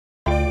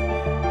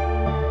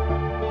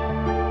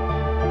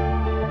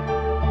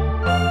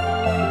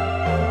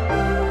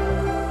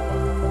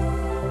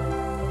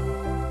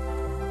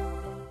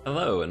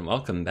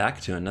welcome back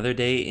to another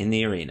day in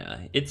the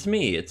arena. It's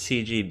me, it's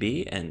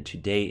CGB, and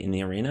today in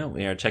the arena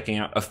we are checking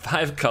out a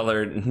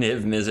 5-color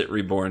Niv Mizzet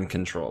Reborn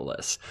control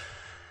list.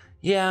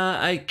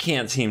 Yeah, I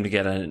can't seem to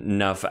get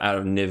enough out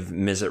of Niv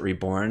Mizzet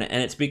Reborn,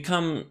 and it's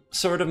become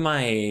sort of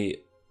my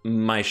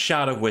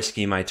shot of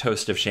whiskey, my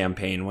toast of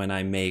champagne when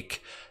I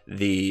make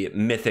the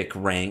Mythic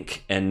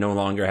rank and no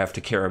longer have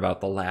to care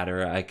about the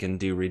ladder. I can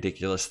do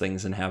ridiculous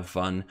things and have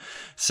fun.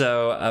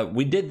 So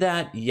we did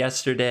that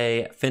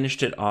yesterday,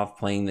 finished it off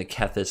playing the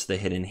Kethis, the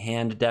Hidden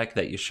Hand deck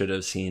that you should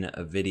have seen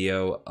a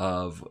video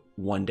of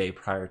one day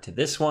prior to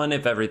this one,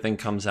 if everything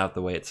comes out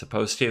the way it's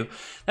supposed to.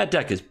 That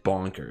deck is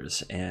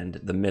bonkers,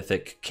 and the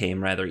Mythic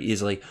came rather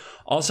easily.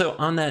 Also,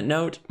 on that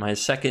note, my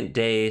second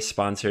day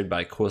sponsored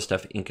by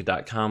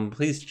CoolStuffInc.com.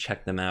 Please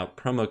check them out.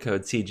 Promo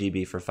code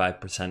CGB for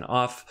 5%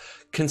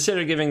 off.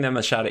 Consider giving them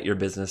a shot at your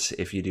business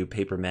if you do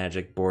paper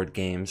magic, board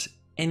games,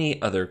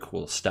 any other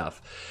cool stuff.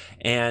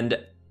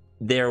 And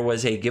there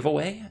was a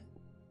giveaway.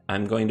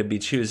 I'm going to be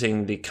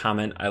choosing the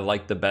comment I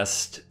like the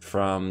best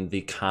from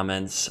the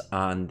comments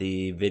on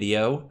the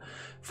video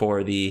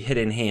for the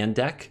Hidden Hand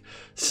deck.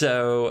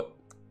 So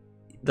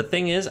the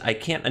thing is, I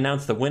can't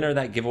announce the winner of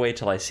that giveaway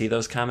till I see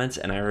those comments,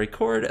 and I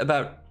record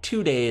about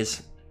 2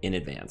 days in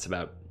advance,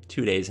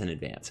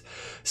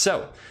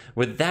 So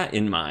with that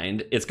in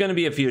mind, it's going to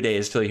be a few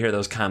days till you hear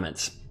those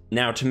comments.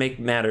 Now, to make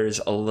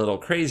matters a little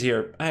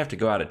crazier, I have to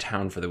go out of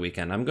town for the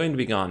weekend. I'm going to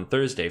be gone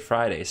Thursday,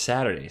 Friday,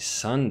 Saturday,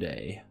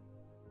 Sunday.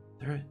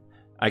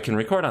 I can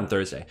record on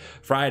Thursday,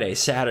 Friday,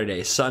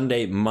 Saturday,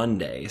 Sunday,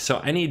 Monday. So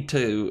I need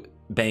to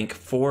bank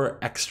 4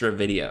 extra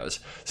videos.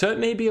 So it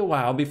may be a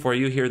while before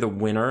you hear the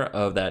winner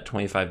of that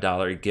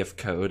 $25 gift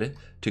code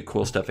to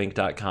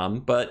CoolStuffInc.com.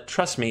 But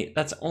trust me,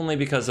 that's only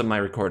because of my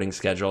recording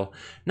schedule,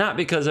 not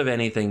because of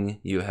anything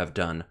you have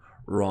done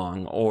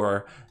wrong,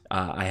 or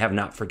I have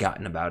not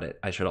forgotten about it,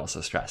 I should also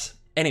stress.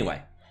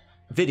 Anyway,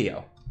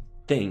 video,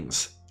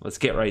 things. Let's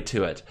get right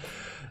to it.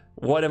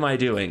 What am I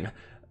doing?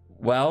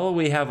 Well,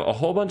 we have a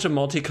whole bunch of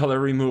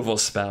multicolor removal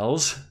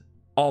spells,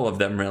 all of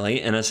them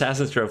really, an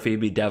Assassin's Trophy,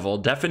 Bedevil,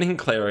 Deafening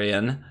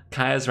Clarion,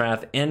 Kaya's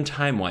Wrath, and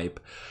Time Wipe,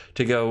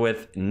 to go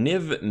with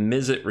Niv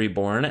Mizzet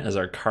Reborn as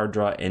our card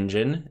draw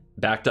engine,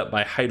 backed up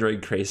by Hydroid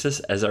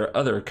Krasis as our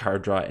other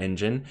card draw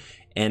engine,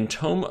 and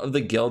Tome of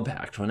the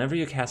Guildpact. Whenever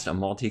you cast a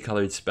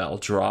multicolored spell,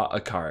 draw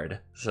a card.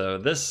 So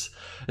this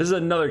is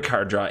another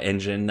card draw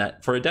engine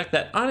that, for a deck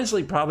that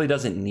honestly probably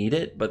doesn't need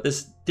it, but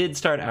this did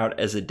start out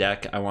as a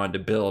deck I wanted to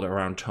build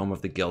around Tome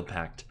of the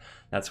Guildpact.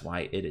 That's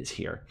why it is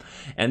here.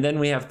 And then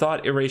we have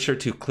Thought Erasure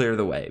to clear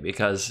the way,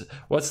 because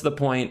what's the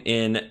point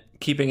in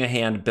keeping a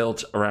hand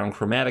built around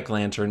Chromatic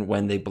Lantern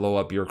when they blow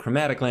up your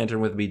Chromatic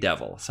Lantern with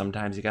Bedevil?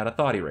 Sometimes you got to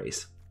Thought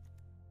Erase.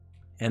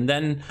 And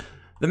then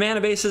the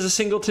mana base is a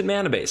singleton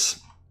mana base.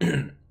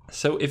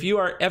 So if you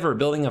are ever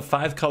building a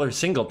 5-color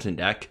singleton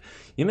deck,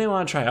 you may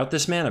want to try out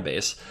this mana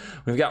base.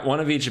 We've got one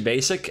of each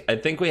basic. I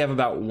think we have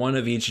about one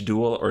of each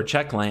dual or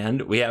check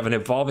land. We have an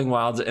Evolving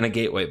Wilds and a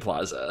Gateway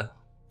Plaza.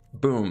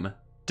 Boom.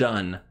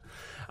 Done.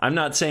 I'm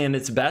not saying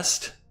it's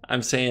best.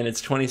 I'm saying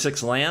it's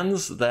 26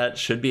 lands that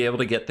should be able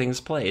to get things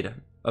played.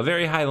 A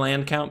very high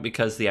land count,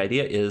 because the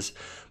idea is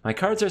my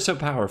cards are so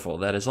powerful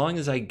that as long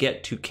as I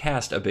get to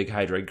cast a big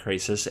Hydroid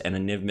Krasis and a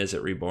Niv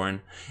Mizzet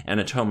Reborn and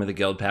a Tome of the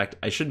Guildpact,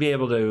 I should be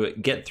able to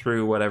get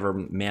through whatever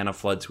mana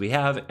floods we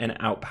have and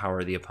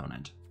outpower the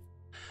opponent.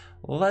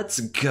 Let's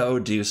go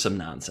do some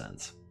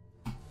nonsense.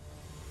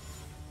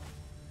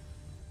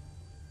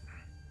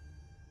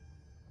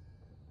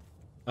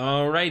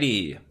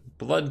 Alrighty.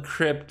 Blood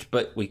Crypt,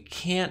 but we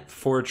can't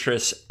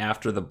Fortress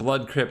after the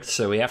Blood Crypt,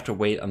 so we have to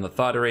wait on the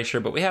Thought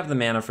Erasure, but we have the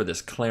mana for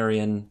this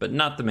Clarion, but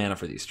not the mana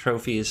for these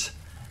trophies.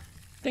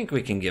 I think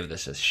we can give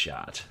this a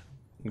shot.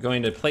 I'm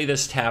going to play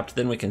this tapped,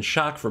 then we can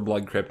shock for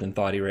Blood Crypt and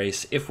Thought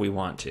Erase if we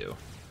want to.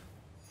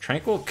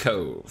 Tranquil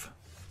Cove.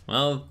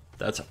 Well,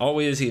 that's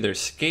always either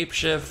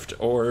Scapeshift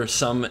or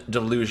some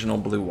delusional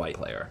blue-white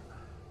player.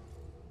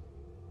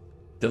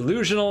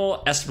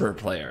 Delusional Esper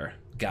player.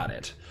 Got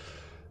it.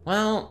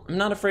 Well, I'm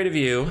not afraid of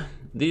you.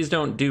 These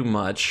don't do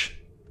much.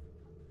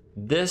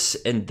 This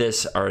and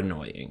this are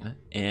annoying.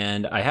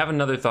 And I have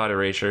another Thought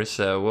Erasure,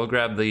 so we'll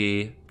grab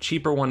the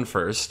cheaper one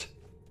first.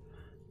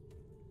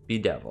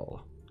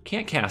 Bedevil.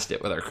 Can't cast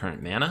it with our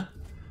current mana.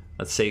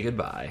 Let's say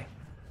goodbye.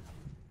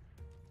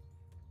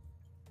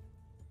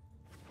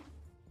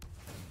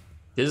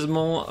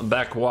 Dismal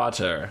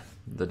Backwater.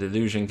 The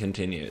delusion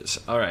continues.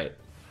 Alright,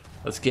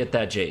 let's get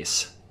that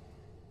Jace.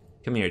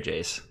 Come here,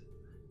 Jace.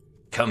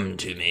 Come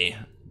to me.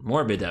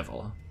 More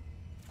Bedevil.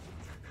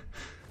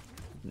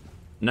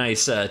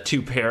 Nice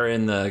 2-pair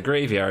in the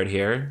graveyard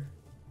here.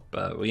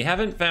 But we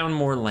haven't found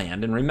more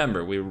land. And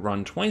remember, we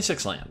run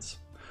 26 lands.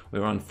 We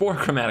run 4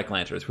 Chromatic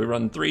Lanterns. We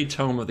run 3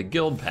 Tome of the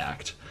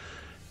Guildpact.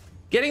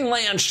 Getting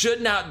land should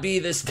not be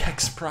this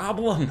deck's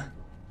problem.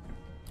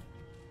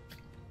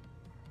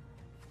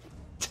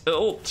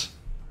 Tilt.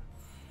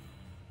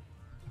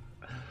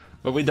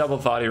 But we double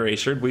Thought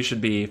Erasure. We should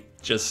be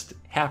just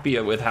happy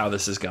with how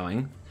this is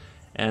going.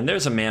 And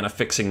there's a mana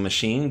fixing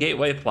machine,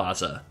 Gateway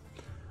Plaza.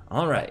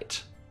 All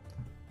right.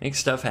 Make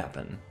stuff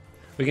happen.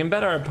 We can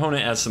bet our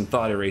opponent has some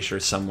thought erasure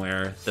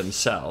somewhere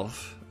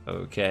themselves.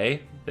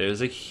 Okay,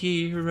 there's a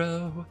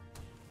hero.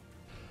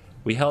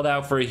 We held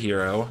out for a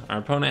hero. Our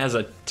opponent has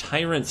a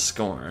Tyrant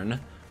Scorn.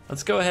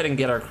 Let's go ahead and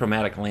get our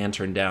Chromatic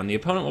Lantern down. The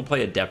opponent will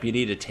play a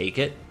Deputy to take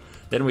it.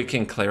 Then we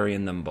can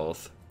Clarion them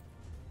both.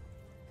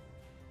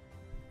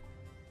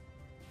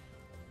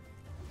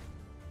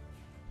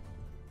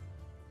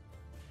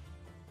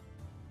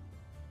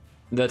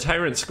 The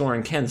Tyrant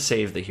Scorn can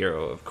save the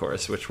hero, of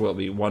course, which will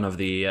be one of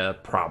the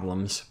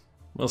problems.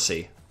 We'll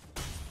see.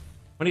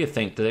 What do you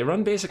think? Do they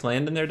run basic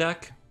land in their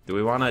deck? Do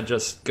we want to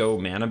just go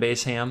mana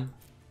base ham?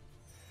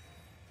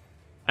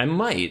 I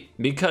might,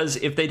 because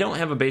if they don't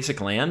have a basic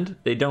land,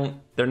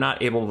 they're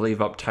not able to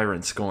leave up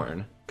Tyrant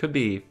Scorn. Could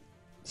be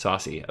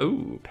saucy.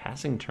 Ooh,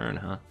 passing turn,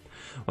 huh?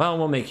 Well,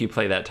 we'll make you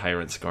play that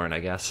Tyrant Scorn, I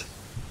guess.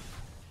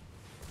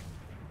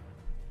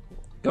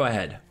 Go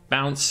ahead.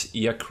 Bounce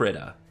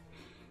Yakrita.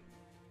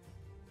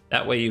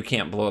 That way you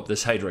can't blow up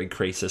this Hydroid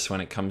Krasis when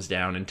it comes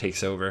down and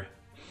takes over.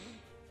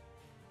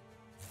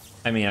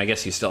 I mean, I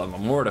guess you still have a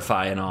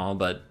Mortify and all,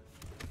 but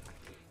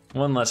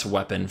one less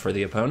weapon for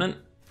the opponent.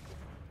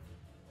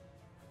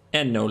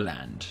 And no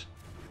land.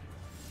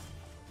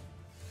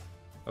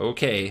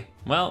 Okay,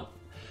 well,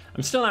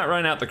 I'm still not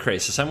running out the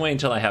Krasis. I'm waiting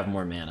until I have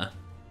more mana.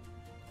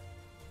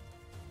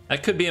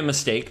 That could be a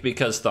mistake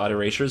because Thought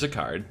Erasure is a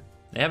card.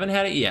 They haven't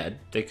had it yet.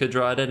 They could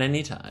draw it at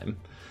any time.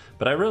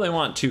 But I really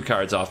want 2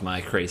 cards off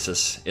my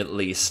Krasis, at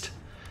least.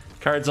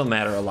 Cards will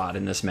matter a lot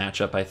in this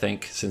matchup, I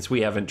think, since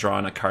we haven't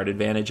drawn a card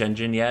advantage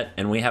engine yet,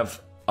 and we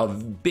have a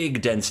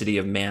big density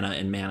of mana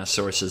and mana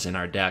sources in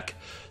our deck.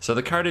 So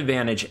the card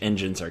advantage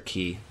engines are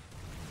key.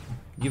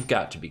 You've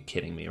got to be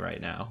kidding me right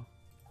now.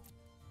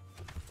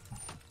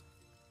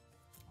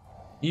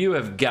 You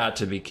have got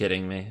to be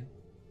kidding me.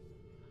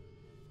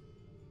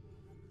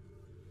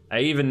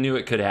 I even knew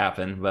it could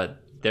happen,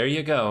 but there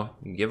you go.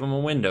 You give them a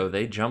window,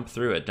 they jump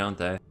through it, don't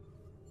they?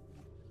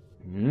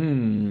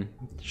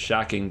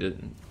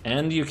 Shocking.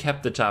 And you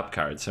kept the top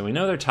card, so we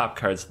know their top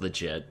card's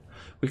legit.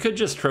 We could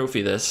just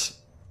trophy this.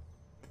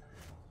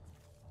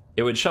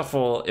 It would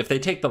shuffle, if they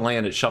take the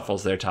land, it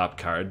shuffles their top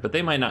card, but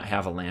they might not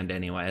have a land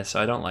anyway, so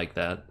I don't like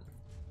that.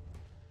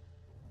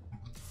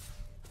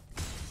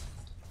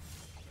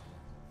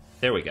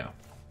 There we go.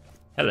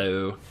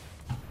 Hello.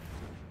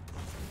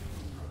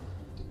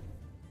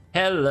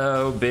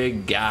 Hello,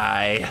 big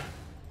guy.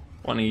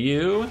 One of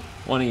you,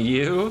 one of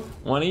you,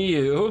 one of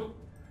you,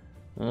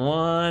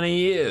 one of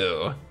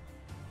you.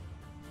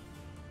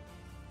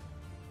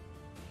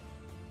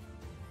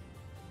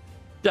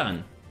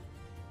 Done.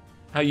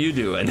 How you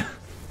doing?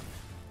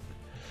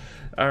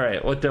 All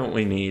right, what don't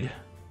we need?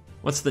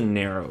 What's the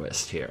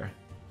narrowest here?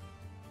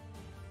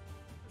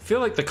 I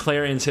feel like the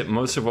Clarions hit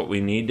most of what we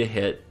need to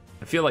hit.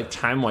 I feel like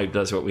Time Wipe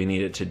does what we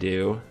need it to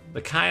do.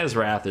 The Kaya's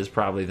Wrath is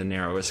probably the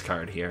narrowest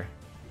card here.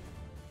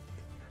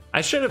 I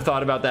should have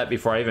thought about that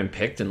before I even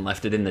picked and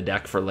left it in the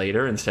deck for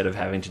later instead of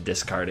having to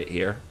discard it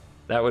here.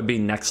 That would be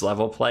next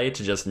level play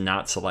to just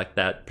not select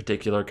that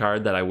particular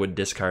card that I would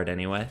discard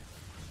anyway.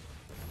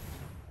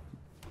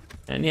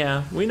 And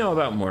yeah, we know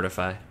about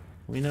Mortify.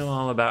 We know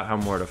all about how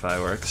Mortify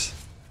works.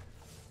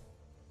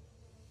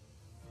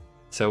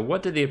 So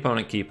what did the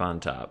opponent keep on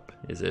top?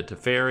 Is it a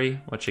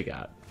fairy? What you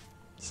got?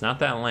 It's not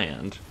that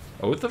land.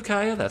 Oath of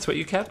Kaya? That's what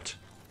you kept?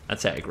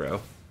 That's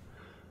aggro.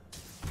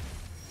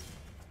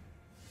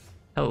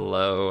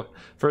 Hello.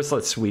 First,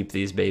 let's sweep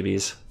these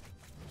babies.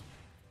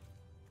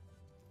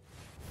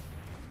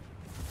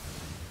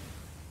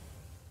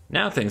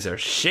 Now things are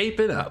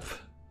shaping up.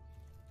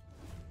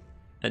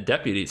 That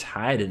deputy's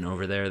hiding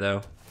over there,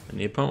 though. And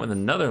the opponent with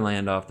another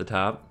land off the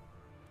top.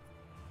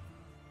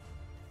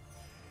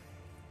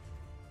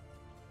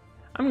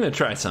 I'm gonna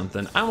try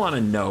something. I want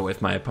to know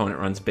if my opponent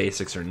runs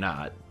basics or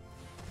not.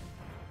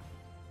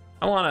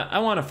 I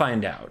wanna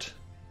find out.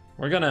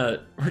 We're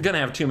gonna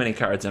have too many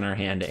cards in our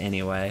hand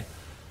anyway.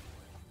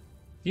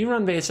 You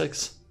run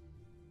basics?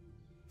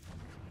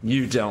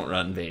 You don't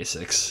run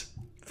basics.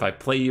 If I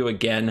play you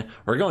again,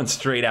 we're going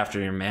straight after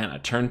your mana.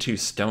 Turn 2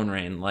 Stone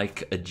Rain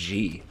like a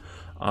G.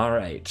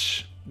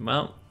 Alright.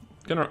 Well,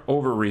 gonna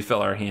over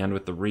refill our hand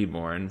with the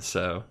Reborn,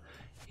 so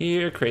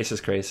here,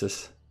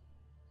 Krasis.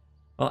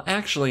 Well,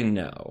 actually,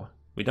 no.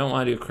 We don't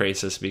want to do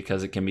Krasis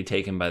because it can be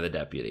taken by the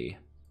deputy.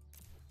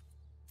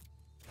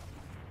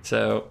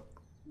 So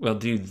we'll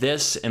do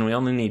this, and we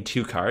only need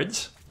 2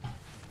 cards.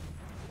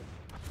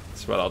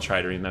 That's what I'll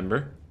try to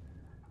remember.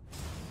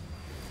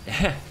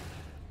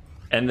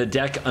 And the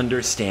deck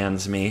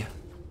understands me.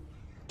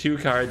 2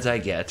 cards I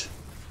get.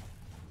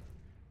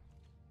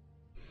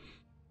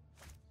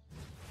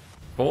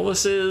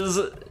 Bolus's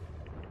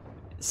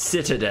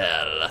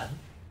Citadel.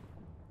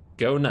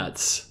 Go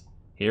nuts.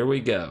 Here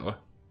we go.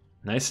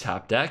 Nice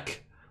top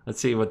deck.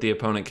 Let's see what the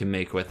opponent can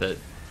make with it.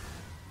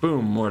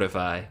 Boom,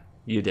 Mortify.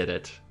 You did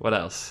it. What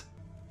else?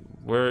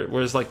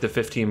 Where's like the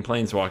 15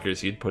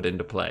 Planeswalkers you'd put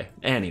into play?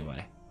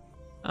 Anyway.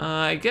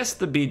 I guess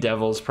the Bee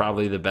Devil's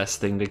probably the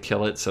best thing to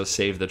kill it, so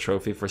save the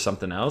trophy for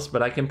something else,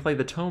 but I can play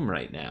the Tome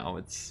right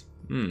now.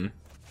 I'm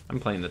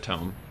playing the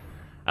Tome.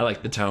 I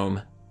like the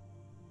Tome.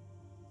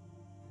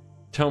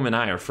 Tome and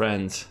I are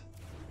friends.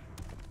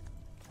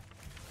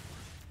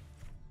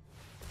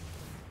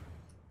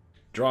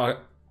 Draw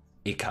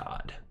a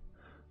card.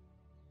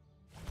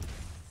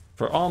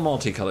 For all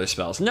multicolor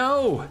spells.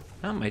 No!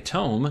 Not my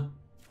Tome.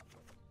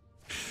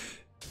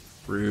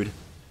 Rude.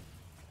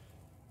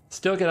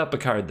 Still get up a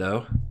card,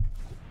 though.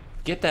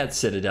 Get that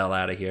Citadel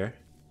out of here.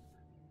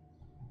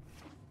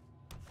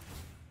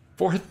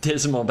 Fourth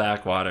Dismal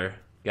Backwater.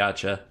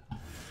 Gotcha.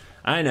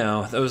 I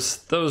know,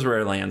 those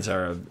rare lands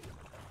are...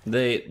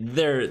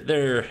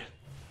 They're...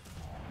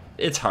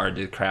 It's hard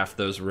to craft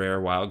those rare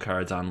wild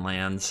cards on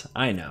lands.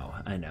 I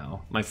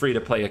know. My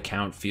free-to-play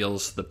account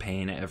feels the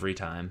pain every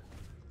time.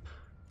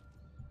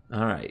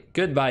 Alright,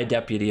 goodbye,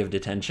 Deputy of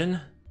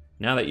Detention.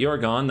 Now that you're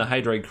gone, the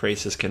Hydroid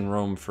Krasis can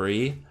roam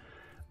free.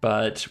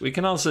 But we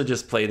can also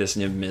just play this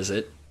Niv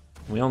Mizzet.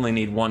 We only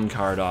need one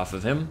card off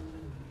of him.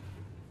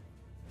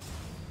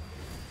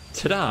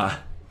 Ta-da!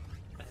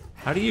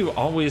 How do you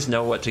always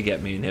know what to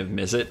get me, Niv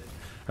Mizzet?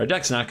 Our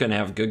deck's not going to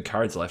have good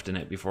cards left in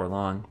it before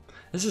long.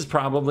 This is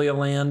probably a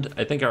land.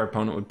 I think our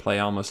opponent would play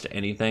almost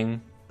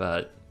anything,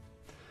 but...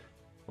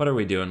 What are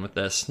we doing with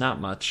this?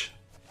 Not much.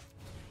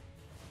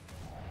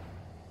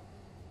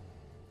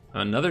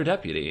 Another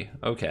Deputy.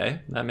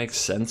 Okay, that makes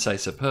sense, I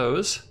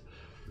suppose.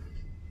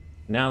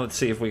 Now let's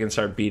see if we can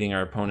start beating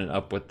our opponent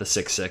up with the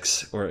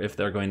 6/6, or if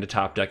they're going to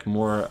top deck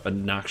more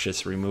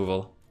obnoxious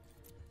removal.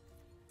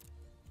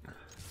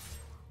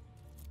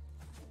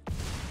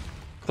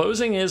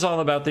 Closing is all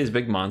about these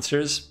big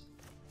monsters.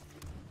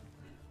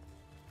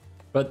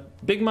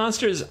 But big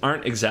monsters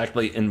aren't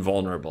exactly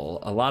invulnerable.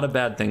 A lot of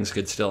bad things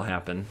could still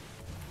happen.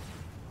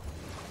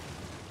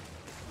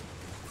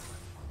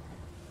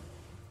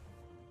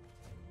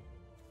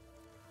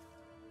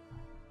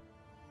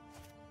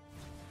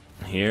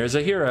 Here's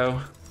a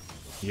hero.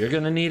 You're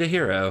gonna need a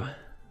hero.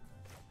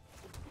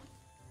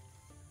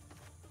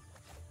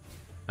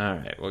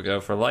 Alright, we'll go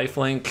for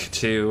lifelink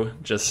 2,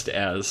 just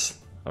as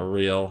a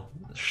real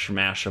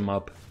smash 'em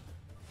up.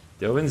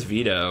 Dovin's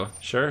Veto,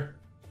 sure.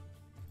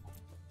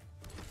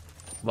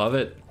 Love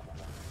it.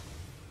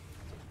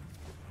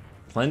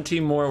 Plenty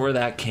more where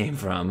that came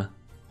from.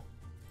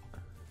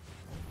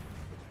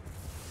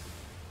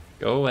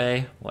 Go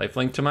away.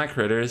 Lifelink to my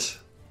critters.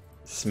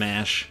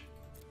 Smash.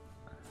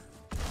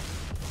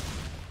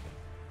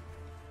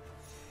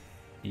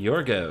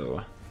 Your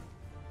go.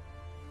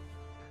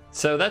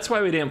 So that's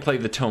why we didn't play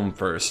the Tome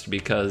first,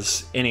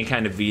 because any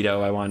kind of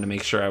veto, I wanted to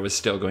make sure I was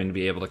still going to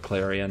be able to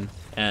Clarion.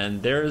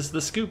 And there's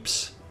the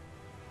scoops.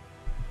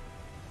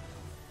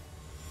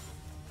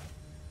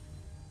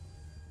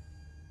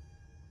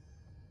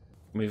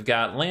 We've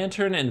got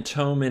Lantern and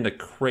Tome into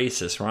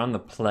Krasis. We're on the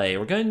play.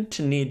 We're going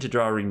to need to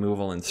draw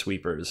removal and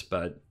sweepers,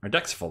 but our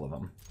deck's full of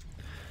them.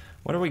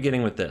 What are we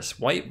getting with this?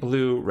 White,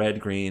 blue, red,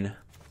 green.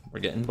 We're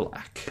getting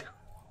black.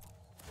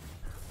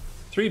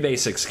 3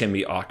 basics can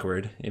be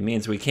awkward. It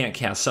means we can't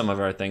cast some of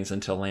our things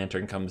until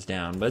Lantern comes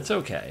down, but it's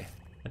okay.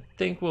 I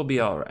think we'll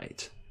be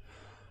alright.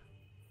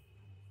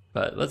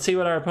 But let's see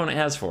what our opponent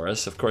has for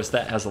us. Of course,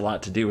 that has a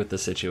lot to do with the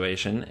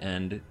situation,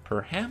 and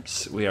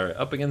perhaps we are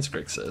up against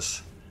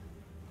Grixis.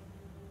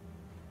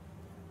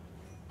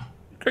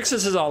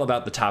 Grixis is all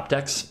about the top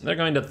decks. They're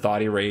going to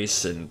Thought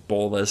Erase and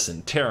Bolus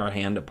and tear our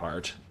hand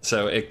apart.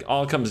 So it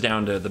all comes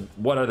down to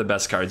what are the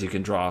best cards you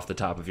can draw off the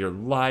top of your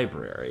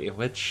library,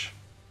 which...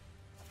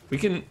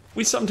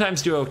 We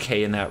sometimes do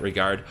okay in that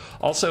regard.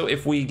 Also,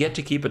 if we get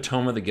to keep a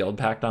Tome of the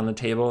Guildpact on the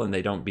table and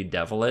they don't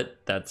bedevil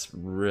it, that's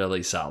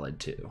really solid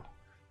too.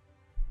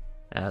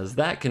 As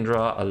that can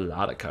draw a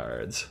lot of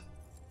cards.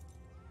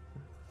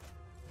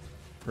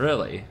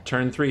 Really,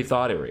 turn 3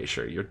 Thought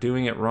Erasure. You're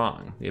doing it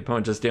wrong. The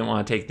opponent just didn't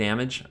want to take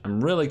damage.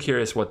 I'm really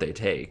curious what they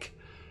take.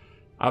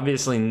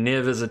 Obviously,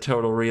 Niv is a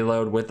total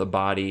reload with a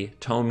body.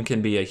 Tome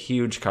can be a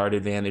huge card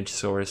advantage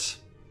source.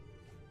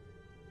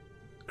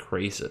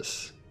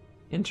 Krasis.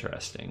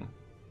 Interesting.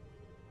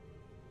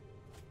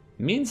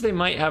 Means they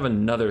might have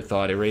another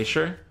Thought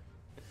Erasure.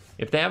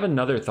 If they have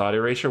another Thought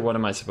Erasure, what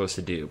am I supposed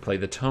to do? Play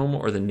the Tome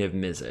or the Niv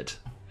Mizzet?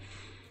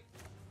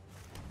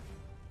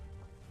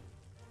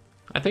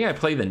 I think I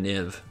play the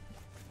Niv.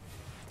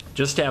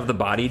 Just to have the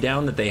body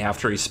down that they have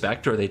to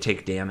respect or they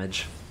take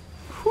damage.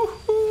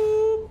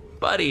 Woohoo,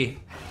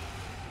 buddy.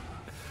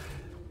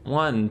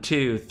 1,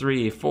 2,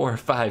 3, 4,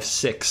 5,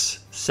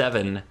 6,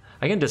 7.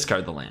 I can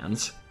discard the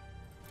lands.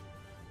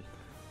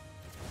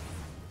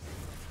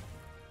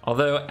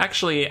 Although,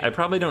 actually, I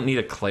probably don't need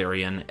a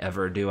Clarion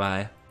ever, do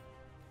I?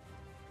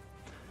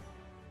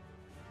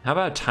 How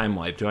about Time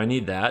Wipe? Do I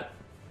need that?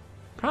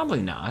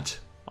 Probably not.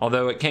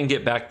 Although it can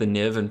get back the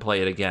Niv and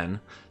play it again.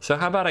 So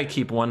how about I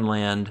keep 1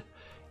 land?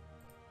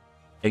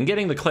 And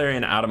getting the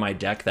Clarion out of my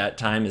deck that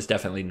time is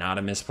definitely not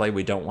a misplay.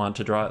 We don't want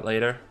to draw it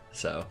later.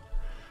 So,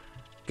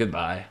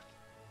 goodbye.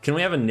 Can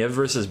we have a Niv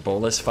versus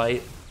Bolus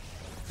fight?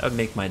 That would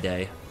make my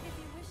day.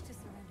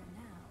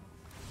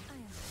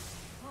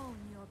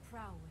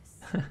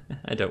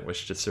 I don't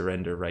wish to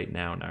surrender right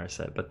now,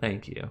 Narset, but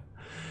thank you.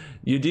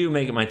 You do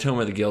make my Tome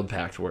of the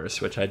Guildpact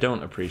worse, which I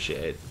don't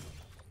appreciate.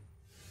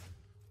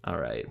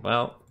 Alright,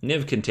 well,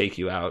 Niv can take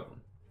you out.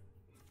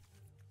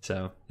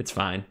 So, it's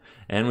fine.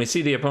 And we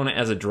see the opponent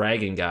as a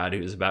Dragon God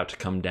who's about to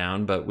come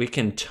down, but we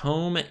can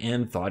Tome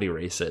and Thought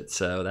Erase it,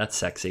 so that's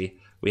sexy.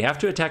 We have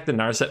to attack the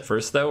Narset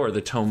first, though, or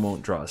the Tome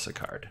won't draw us a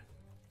card.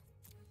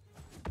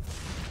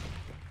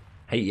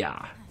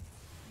 Hey-ya.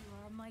 You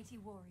are a mighty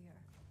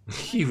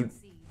warrior.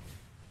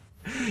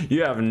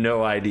 You have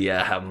no idea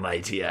how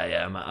mighty I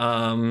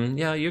am.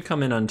 Yeah, you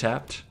come in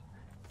untapped.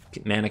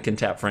 Mana can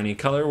tap for any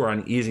color. We're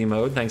on easy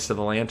mode thanks to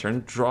the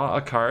lantern. Draw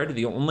a card,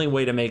 the only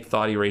way to make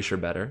Thought Erasure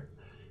better.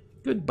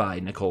 Goodbye,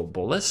 Nicole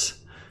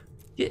Bolas.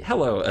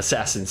 Hello,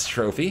 Assassin's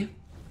Trophy.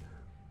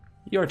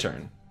 Your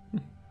turn.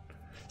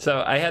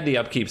 So I had the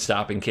upkeep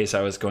stop in case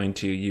I was going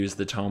to use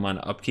the Tome on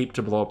upkeep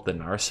to blow up the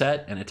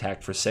Narset and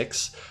attack for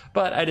 6,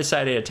 but I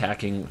decided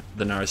attacking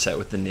the Narset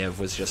with the Niv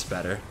was just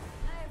better.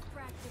 I have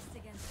practiced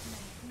against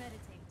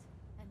meditate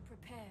and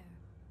prepare.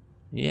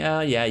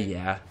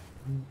 Yeah.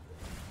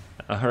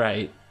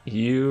 Alright,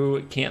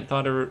 you can't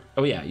Thought Erase...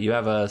 Oh yeah, you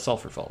have a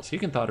Sulfur Falls. You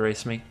can Thought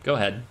Erase me. Go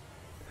ahead.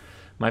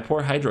 My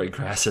poor Hydroid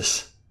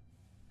Crassus.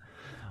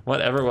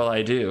 Whatever will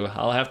I do?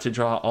 I'll have to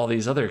draw all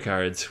these other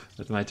cards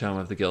with my Tome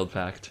of the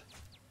Guildpact.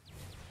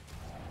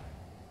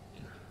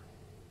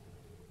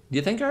 Do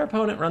you think our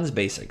opponent runs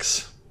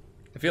basics?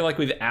 I feel like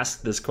we've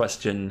asked this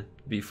question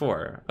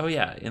before. Oh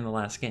yeah, in the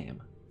last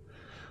game.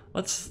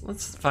 Let's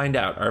find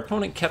out. Our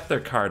opponent kept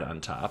their card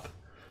on top.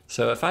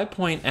 So if I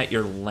point at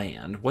your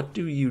land, what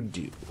do you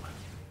do?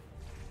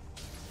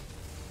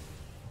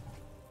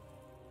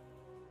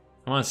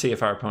 I want to see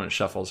if our opponent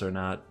shuffles or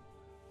not.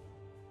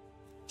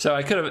 So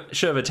I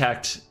should have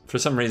attacked. For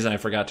some reason, I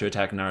forgot to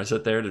attack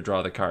Narset there to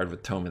draw the card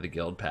with Tome of the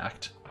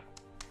Guildpact.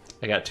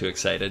 I got too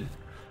excited.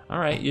 All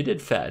right, you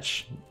did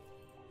fetch.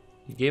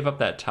 You gave up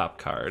that top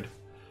card.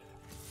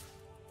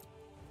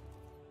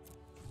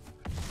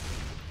 We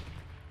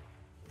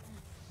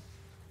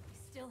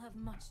still have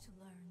much to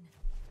learn.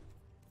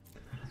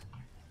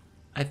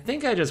 I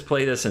think I just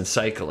play this and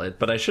cycle it,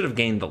 but I should have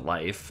gained the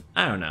life.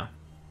 I don't know.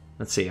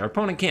 Let's see. Our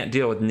opponent can't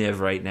deal with Niv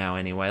right now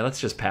anyway. Let's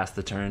just pass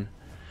the turn.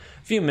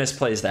 A few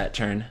misplays that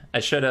turn. I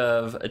should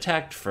have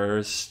attacked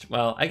first.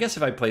 Well, I guess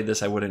if I played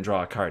this, I wouldn't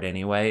draw a card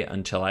anyway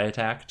until I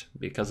attacked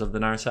because of the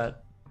Narset.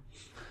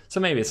 So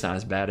maybe it's not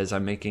as bad as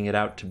I'm making it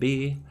out to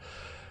be.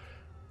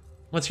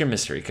 What's your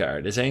mystery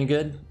card? Is it any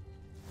good?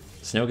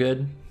 It's no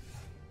good?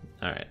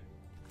 Alright.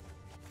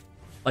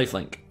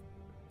 Lifelink.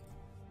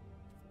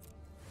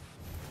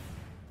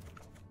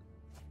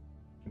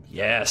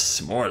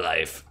 Yes, more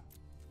life.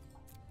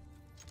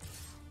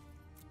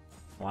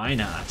 Why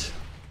not?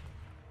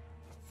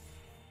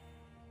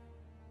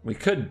 We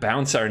could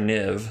bounce our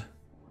Niv.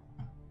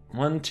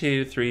 1,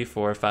 2, 3,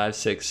 4, 5,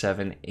 6,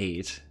 7,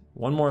 8.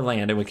 One more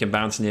land and we can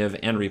bounce Niv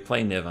and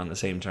replay Niv on the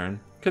same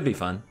turn. Could be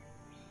fun.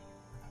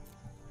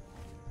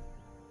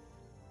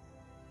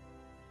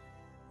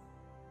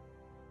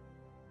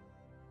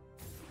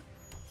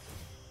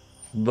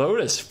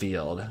 Lotus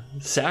Field.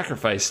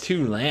 Sacrifice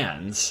 2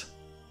 lands.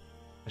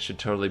 I should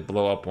totally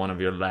blow up one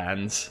of your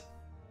lands.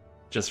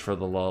 Just for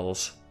the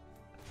lulz.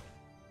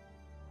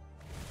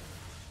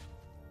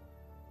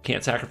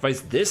 Can't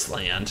sacrifice this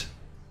land.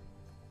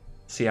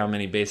 See how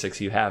many basics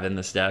you have in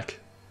this deck.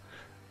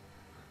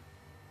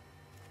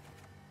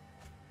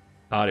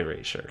 Thought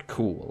Erasure,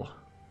 cool.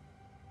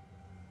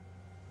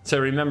 So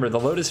remember, the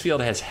Lotus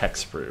Field has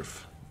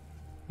hexproof.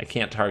 I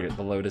can't target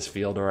the Lotus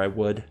Field or I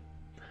would.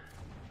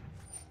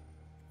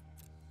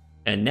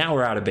 And now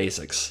we're out of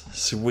basics.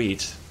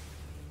 Sweet.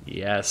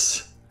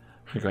 Yes.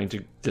 We're going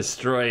to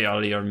destroy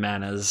all your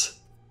manas.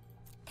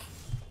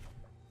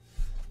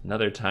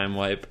 Another time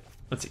wipe.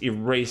 Let's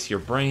erase your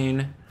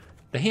brain.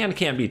 The hand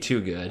can't be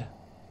too good.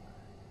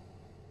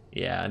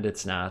 Yeah, and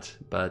it's not.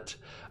 But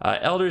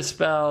Elder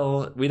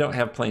Spell, we don't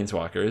have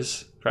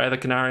Planeswalkers. Cry of the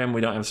Canarium,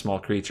 we don't have small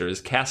creatures.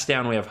 Cast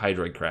Down, we have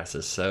Hydroid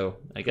Crassus, so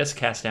I guess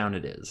Cast Down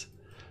it is.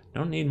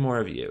 Don't need more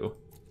of you.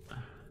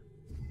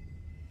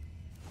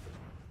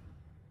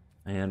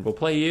 And we'll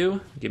play you.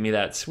 Give me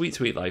that sweet,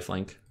 sweet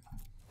lifelink.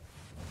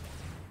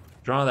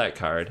 Draw that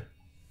card.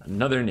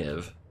 Another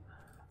Niv.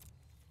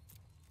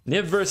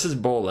 Niv versus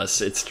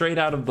Bolas. It's straight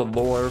out of the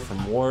lore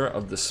from War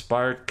of the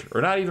Spark.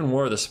 Or not even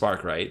War of the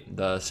Spark, right?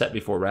 The set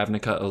before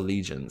Ravnica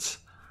Allegiance.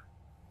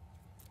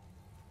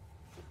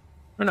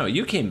 Or no,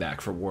 you came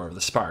back for War of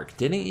the Spark,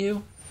 didn't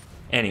you?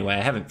 Anyway,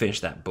 I haven't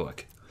finished that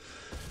book.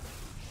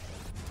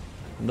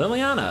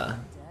 Liliana.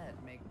 Dead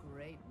make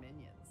great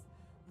minions.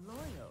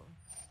 Loyal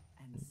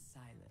and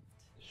silent.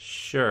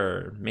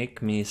 Sure,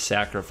 make me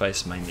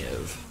sacrifice my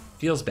Niv.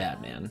 Feels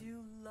bad, man.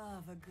 You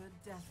love a good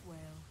death wail.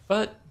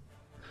 But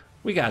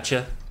we got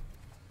you.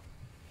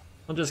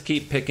 We'll just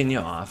keep picking you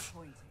off.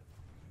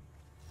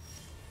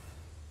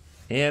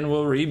 And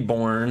we'll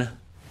reborn.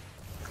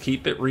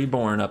 Keep it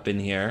reborn up in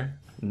here.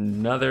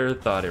 Another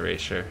Thought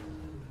Erasure.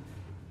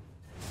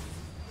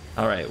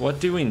 Alright, what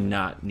do we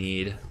not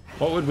need?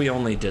 What would we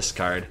only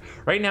discard?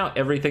 Right now,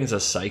 everything's a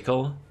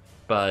cycle,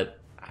 but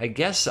I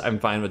guess I'm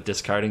fine with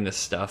discarding this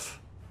stuff.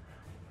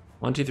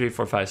 1, 2, 3,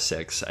 4, 5,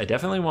 6. I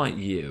definitely want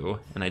you,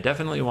 and I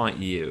definitely want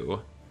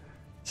you.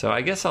 So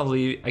I guess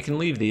I can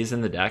leave these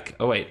in the deck.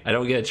 Oh wait, I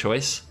don't get a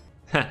choice?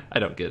 I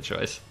don't get a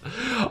choice.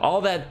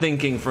 All that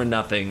thinking for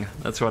nothing.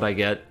 That's what I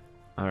get.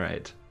 All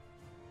right.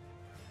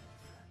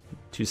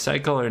 To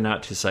cycle or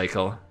not to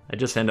cycle? I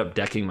just end up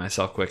decking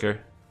myself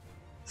quicker.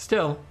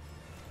 Still.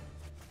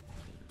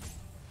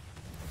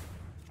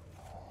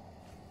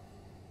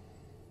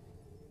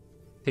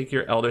 Take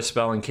your Elder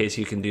Spell in case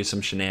you can do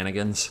some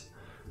shenanigans.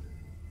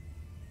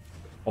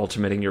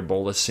 Ultimating your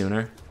Bolus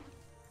sooner.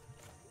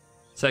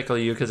 Cycle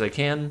you because I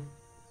can.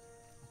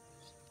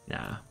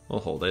 Nah, we'll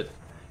hold it.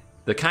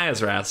 The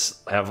Kaya's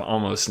Wraths have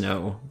almost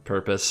no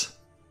purpose.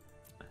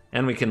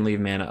 And we can leave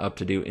mana up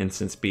to do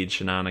instant speed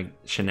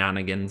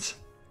shenanigans.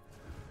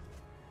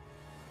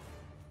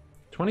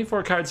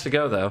 24 cards to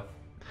go, though.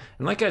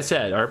 And like I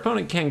said, our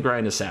opponent can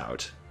grind us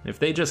out. If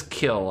they just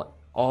kill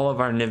all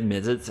of our Niv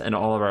Mizzets and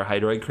all of our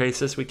Hydroid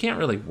Krasis, we can't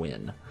really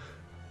win.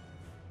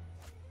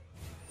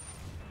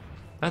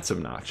 That's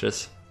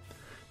obnoxious.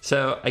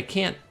 So I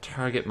can't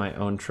target my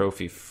own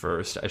trophy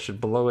first. I should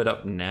blow it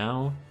up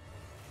now,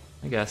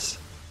 I guess.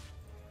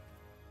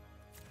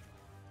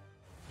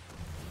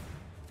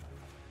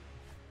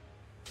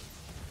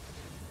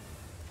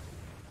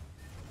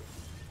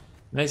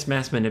 Nice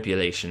mass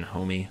manipulation,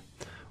 homie.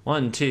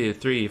 1, 2,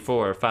 3,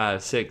 4,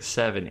 5, 6,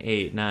 7,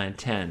 8, 9,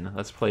 10.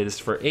 Let's play this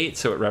for 8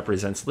 so it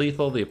represents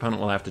lethal. The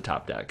opponent will have to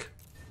top deck.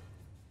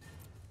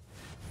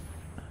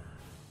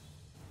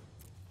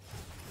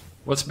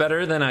 What's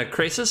better than a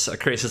Krasis? A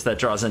Krasis that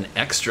draws an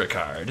extra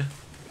card.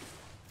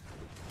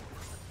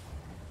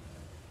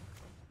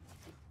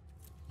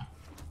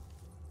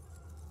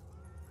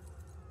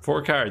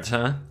 Four cards,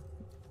 huh?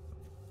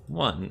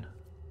 1,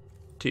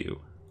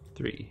 2,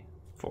 3,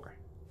 4.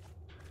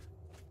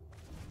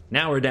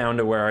 Now we're down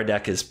to where our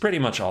deck is pretty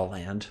much all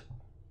land.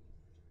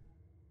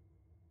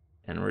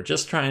 And we're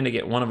just trying to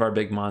get one of our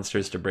big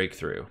monsters to break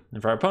through.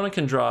 If our opponent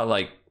can draw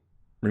like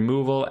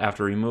removal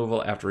after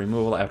removal after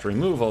removal after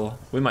removal,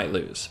 we might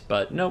lose.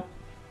 But nope,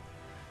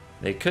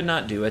 they could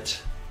not do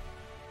it.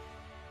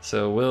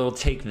 So we'll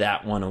take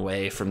that one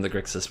away from the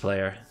Grixis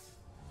player.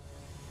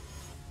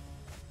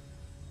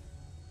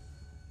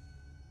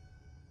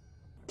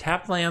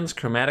 Tap lands,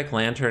 Chromatic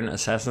Lantern,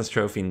 Assassin's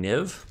Trophy,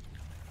 Niv.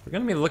 We're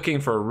going to be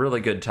looking for a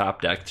really good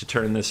top deck to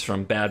turn this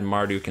from bad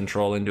Mardu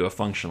control into a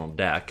functional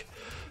deck.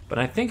 But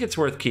I think it's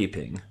worth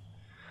keeping.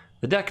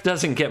 The deck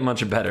doesn't get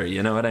much better,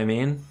 you know what I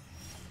mean?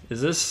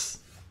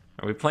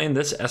 Are we playing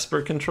this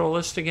Esper control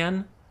list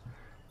again?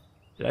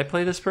 Did I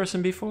play this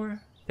person before?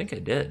 I think I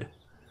did.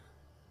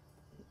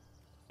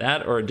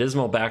 That or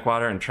Dismal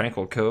Backwater and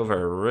Tranquil Cove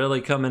are really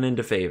coming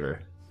into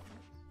favor.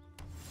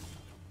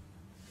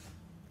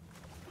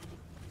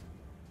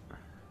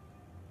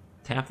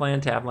 Tap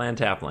land, tap land,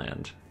 tap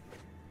land.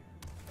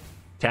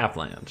 Tap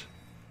land.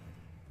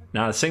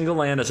 Not a single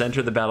land has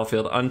entered the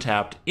battlefield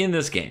untapped in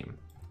this game.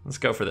 Let's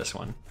go for this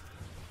one.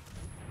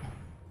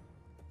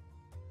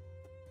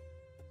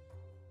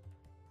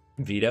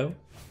 Veto.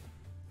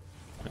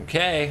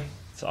 Okay,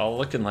 it's all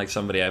looking like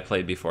somebody I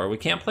played before. We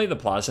can't play the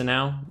Plaza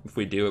now. If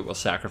we do, it will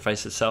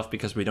sacrifice itself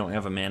because we don't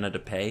have a mana to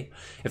pay.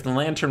 If the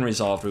Lantern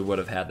resolved, we would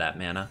have had that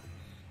mana.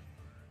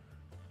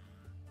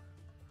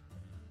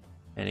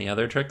 Any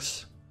other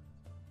tricks?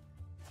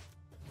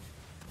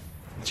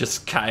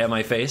 Just Kaya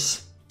my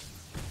face.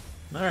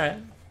 All right.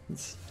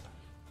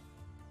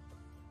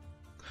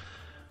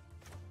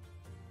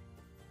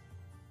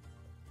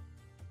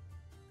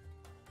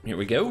 Here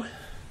we go.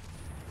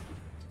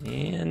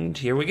 And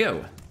here we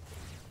go.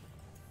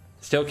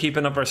 Still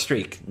keeping up our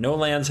streak. No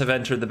lands have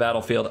entered the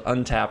battlefield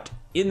untapped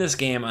in this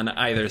game on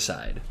either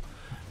side.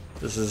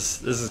 This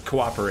is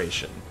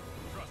cooperation.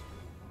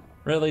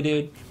 Really,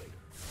 dude?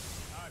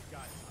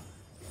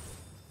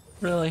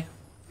 Really?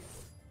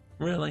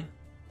 Really?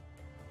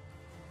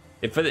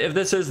 If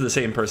this is the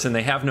same person,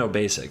 they have no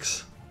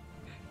basics.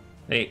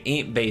 They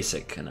ain't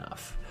basic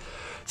enough.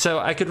 So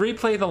I could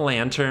replay the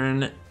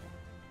Lantern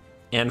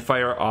and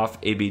fire off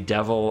a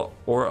Bedevil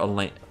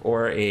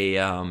or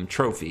a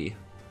trophy.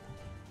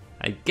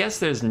 I guess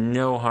there's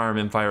no harm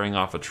in firing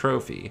off a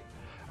trophy.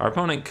 Our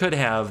opponent could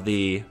have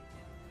the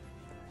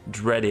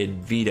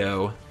dreaded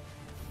Veto.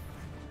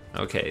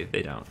 Okay,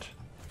 they don't.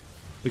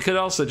 We could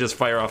also just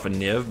fire off a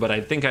Niv, but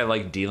I think I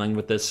like dealing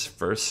with this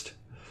first.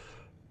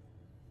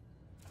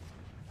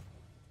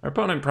 Our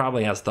opponent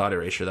probably has Thought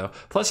Erasure, though.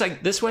 Plus,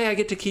 this way I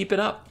get to keep it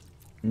up.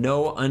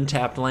 No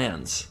untapped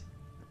lands.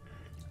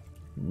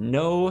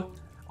 No.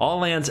 All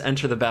lands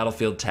enter the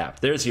battlefield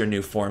tapped. There's your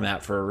new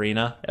format for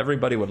Arena.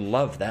 Everybody would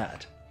love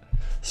that.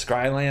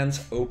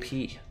 Scrylands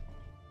OP.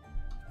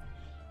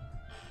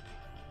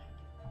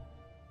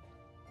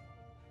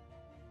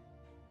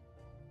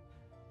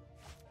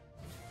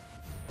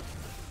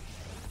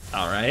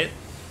 All right.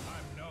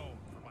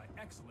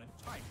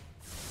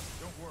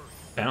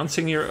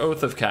 Bouncing your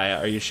Oath of Kaya.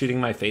 Are you shooting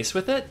my face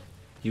with it?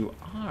 You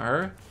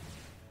are.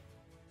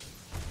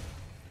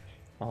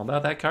 All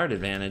about that card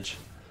advantage.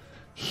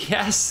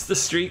 Yes, the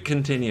streak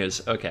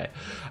continues. Okay,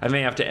 I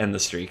may have to end the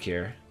streak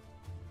here.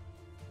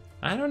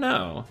 I don't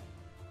know.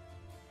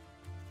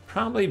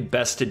 Probably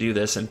best to do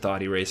this and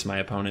thought erase my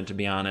opponent, to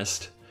be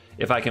honest.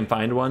 If I can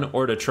find one,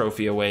 or to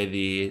trophy away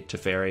the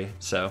Teferi.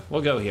 So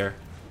we'll go here.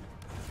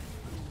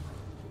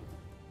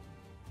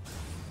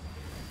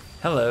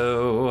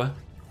 Hello.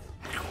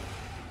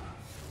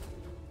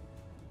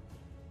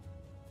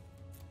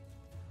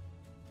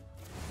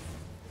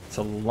 It's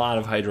a lot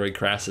of Hydroid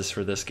Crassus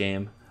for this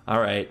game.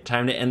 Alright,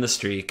 time to end the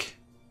streak.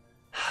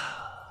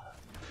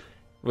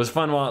 It was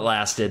fun while it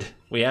lasted.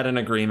 We had an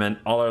agreement.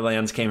 All our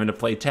lands came into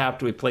play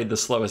tapped. We played the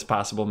slowest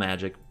possible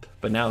Magic.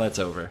 But now that's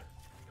over.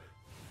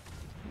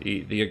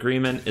 The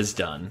agreement is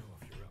done.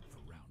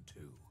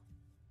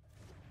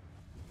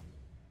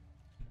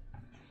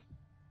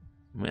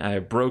 I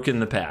have broken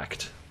the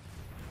pact.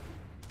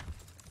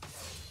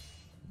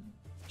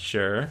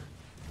 Sure.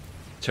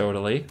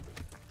 Totally.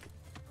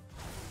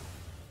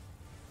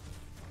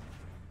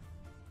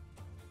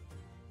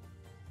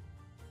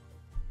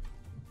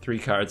 Three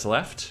cards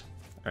left.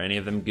 Are any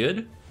of them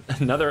good?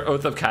 Another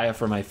Oath of Kaya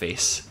for my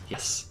face.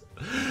 Yes.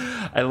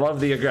 I love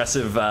the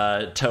aggressive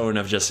tone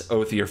of just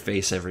oath your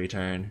face every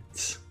turn.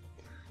 It's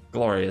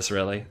glorious,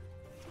 really.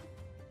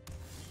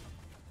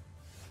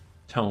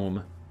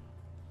 Tome.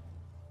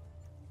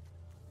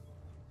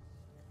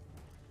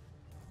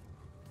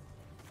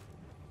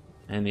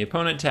 And the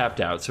opponent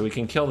tapped out, so we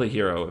can kill the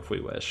hero if we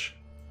wish.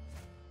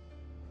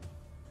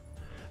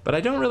 But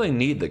I don't really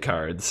need the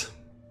cards.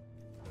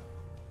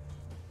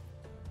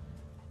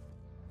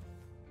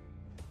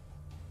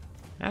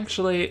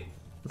 Actually,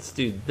 let's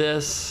do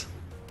this.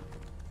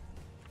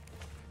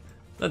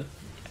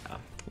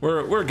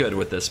 We're good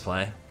with this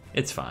play.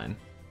 It's fine.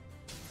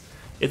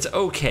 It's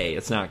okay,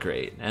 it's not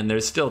great. And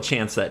there's still a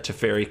chance that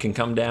Teferi can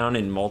come down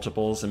in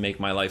multiples and make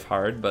my life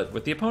hard, but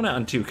with the opponent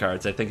on 2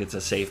 cards, I think it's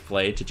a safe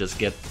play to just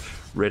get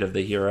rid of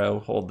the hero,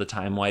 hold the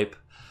time wipe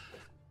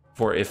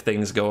for if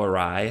things go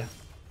awry,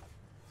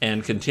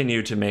 and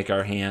continue to make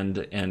our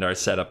hand and our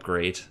setup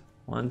great.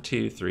 1,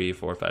 2, 3,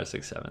 4, 5,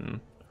 6,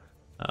 7.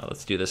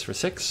 Let's do this for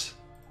 6.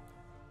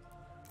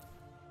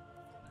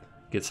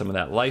 Get some of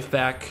that life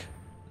back.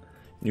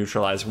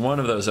 Neutralize one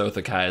of those Oath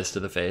of Kayas to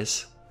the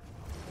face.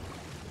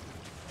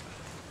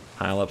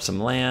 Pile up some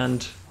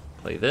land.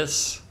 Play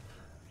this.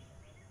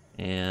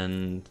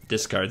 And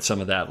discard some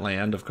of that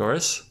land, of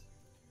course.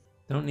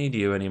 Don't need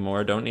you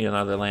anymore. Don't need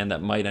another land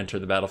that might enter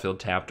the battlefield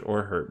tapped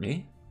or hurt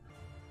me.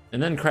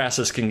 And then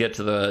Crassus can get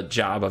to the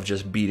job of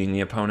just beating the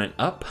opponent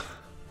up.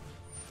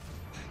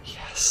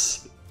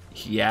 Yes.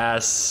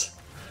 Yes.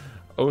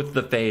 Oath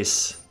the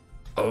face.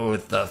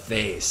 Oath the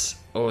face.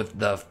 Oath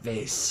the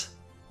face.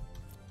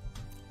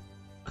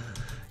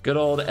 Good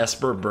old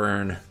Esper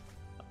burn.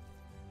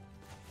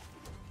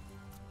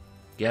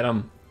 Get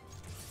him.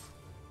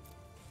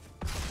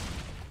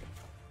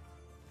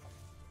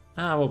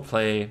 We'll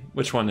play.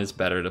 Which one is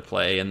better to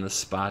play in this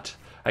spot?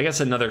 I guess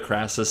another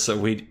Crassus so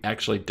we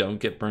actually don't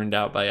get burned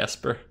out by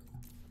Esper.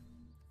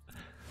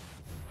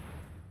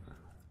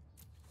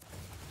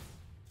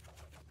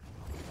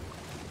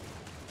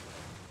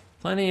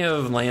 Plenty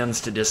of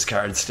lands to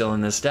discard still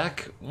in this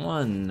deck.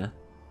 1,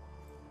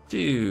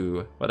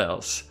 2, what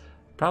else?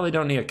 Probably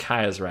don't need a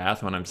Kaya's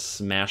Wrath when I'm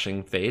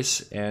smashing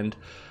face, and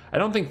I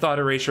don't think Thought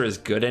Erasure is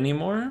good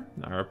anymore.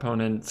 Our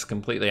opponent's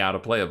completely out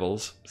of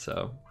playables,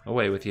 so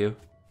away with you.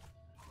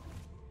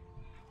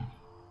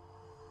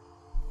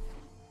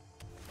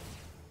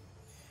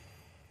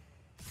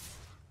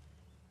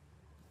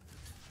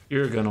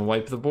 You're gonna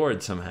wipe the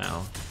board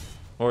somehow.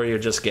 Or you're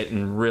just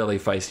getting really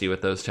feisty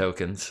with those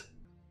tokens.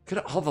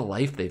 Look at all the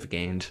life they've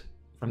gained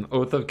from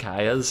Oath of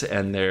Kayas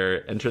and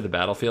their Enter the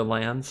Battlefield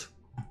lands.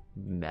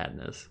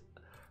 Madness.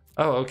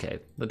 Oh, okay.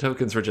 The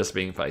tokens were just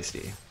being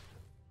feisty.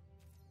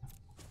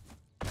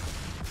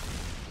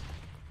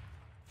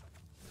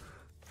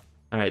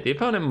 Alright, the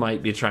opponent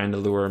might be trying to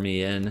lure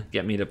me in,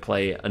 get me to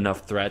play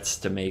enough threats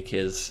to make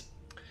his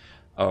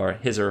or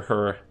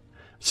her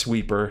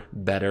sweeper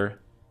better.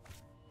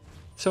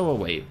 So we'll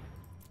wait.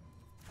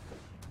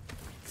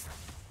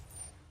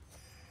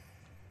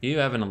 You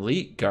have an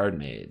elite guard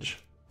mage.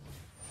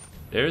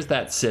 There's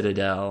that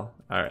citadel.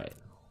 Alright.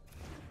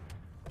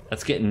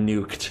 That's getting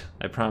nuked.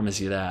 I promise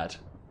you that.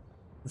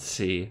 Let's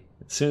see.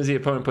 As soon as the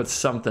opponent puts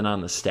something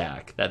on the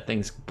stack, that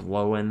thing's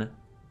blowing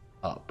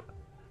up.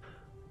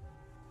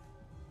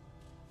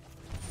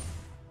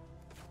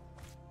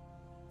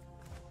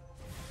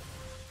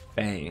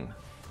 Bang.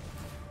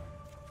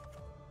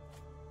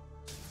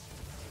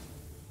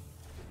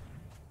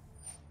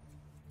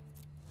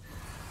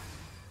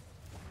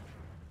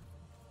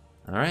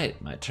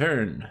 Alright, my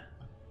turn.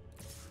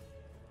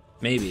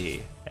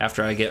 Maybe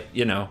after I get,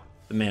 you know,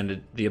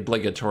 the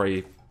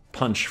obligatory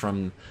punch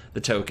from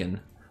the token.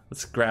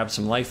 Let's grab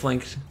some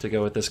lifelink to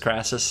go with this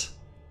Crassus.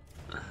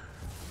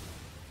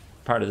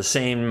 Part of the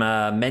same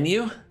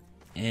menu,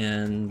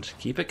 and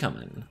keep it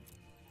coming.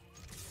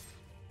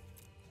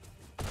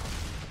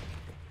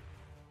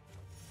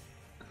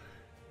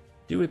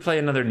 Do we play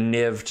another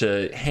Niv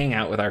to hang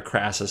out with our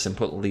Crassus and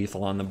put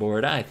lethal on the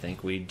board? I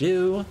think we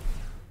do.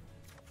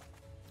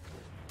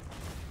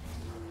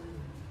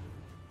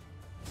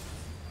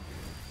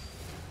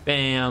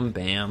 Bam,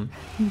 bam.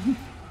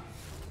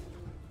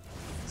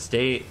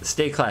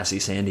 Stay classy,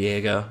 San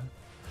Diego.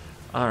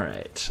 All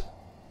right.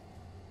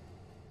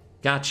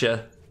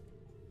 Gotcha.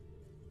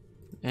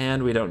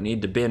 And we don't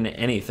need to bin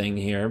anything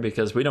here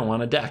because we don't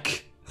want a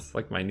deck. It's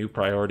like my new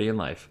priority in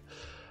life.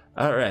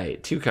 All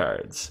right, 2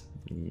 cards.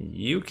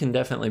 You can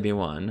definitely be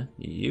one.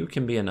 You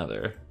can be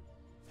another.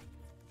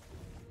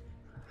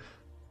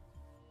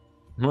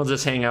 We'll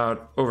just hang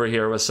out over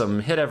here with some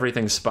hit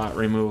everything spot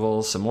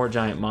removal, some more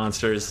giant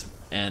monsters,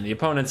 and the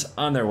opponent's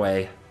on their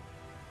way.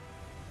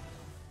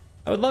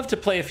 I would love to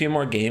play a few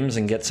more games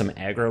and get some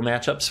aggro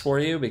matchups for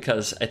you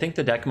because I think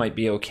the deck might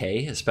be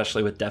okay,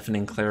 especially with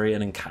Deafening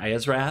Clarion and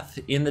Kaya's Wrath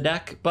in the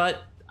deck,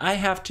 but I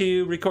have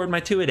to record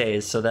my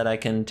 2-a-days so that I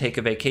can take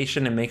a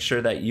vacation and make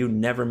sure that you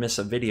never miss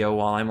a video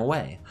while I'm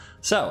away.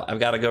 So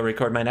I've got to go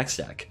record my next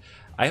deck.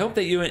 I hope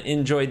that you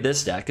enjoyed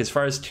this deck. As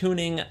far as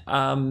tuning,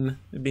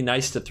 it'd be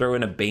nice to throw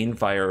in a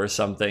Banefire or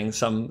something,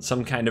 some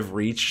kind of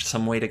reach,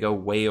 some way to go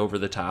way over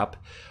the top.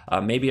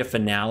 Maybe a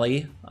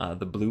Finale,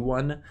 the blue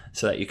one,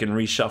 so that you can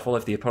reshuffle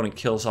if the opponent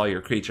kills all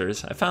your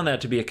creatures. I found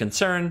that to be a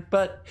concern,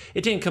 but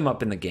it didn't come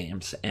up in the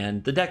games,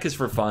 and the deck is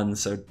for fun,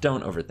 so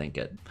don't overthink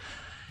it.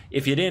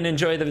 If you didn't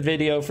enjoy the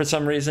video for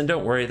some reason,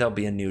 don't worry, there'll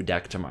be a new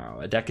deck tomorrow.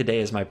 A deck a day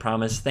is my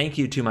promise. Thank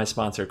you to my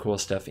sponsor, Cool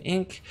Stuff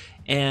Inc.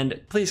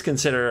 And please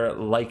consider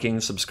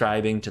liking,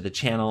 subscribing to the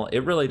channel.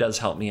 It really does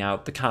help me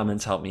out. The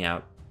comments help me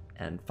out.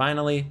 And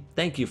finally,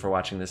 thank you for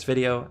watching this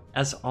video.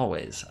 As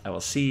always, I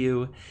will see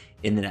you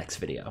in the next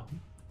video.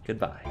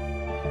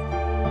 Goodbye.